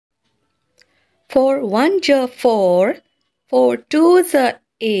4 1 4, 4 2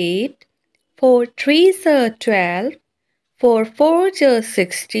 8, 4 3 12, 4 4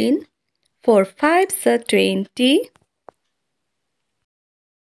 16, 4 5 20,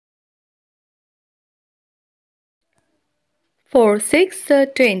 4 6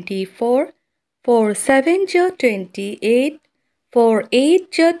 24, 4 7 28, 4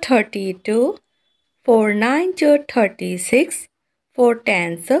 8 32, 4 9 36, 4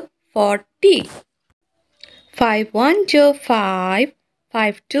 10 40. 5 1 5,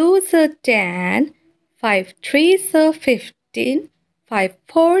 5 2 10, 5 3 15, 5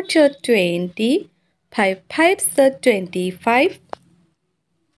 4 20, 5 5 25,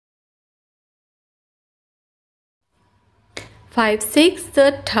 5 6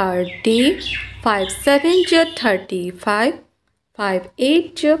 30, 5 7 35, 5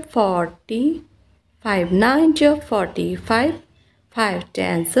 8 40, 5 9 45, 5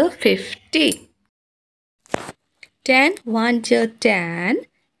 10 50. 10 1 10,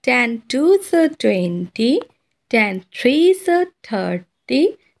 10 2 20, 10 3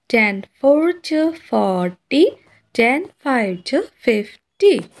 30, 10 4 40, 10 5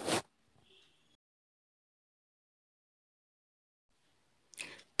 50.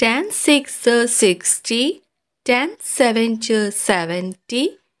 10 6 60, 10 7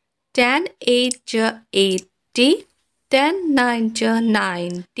 70, 10 8 80, 10 9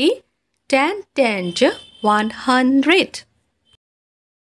 90, 10 10 100.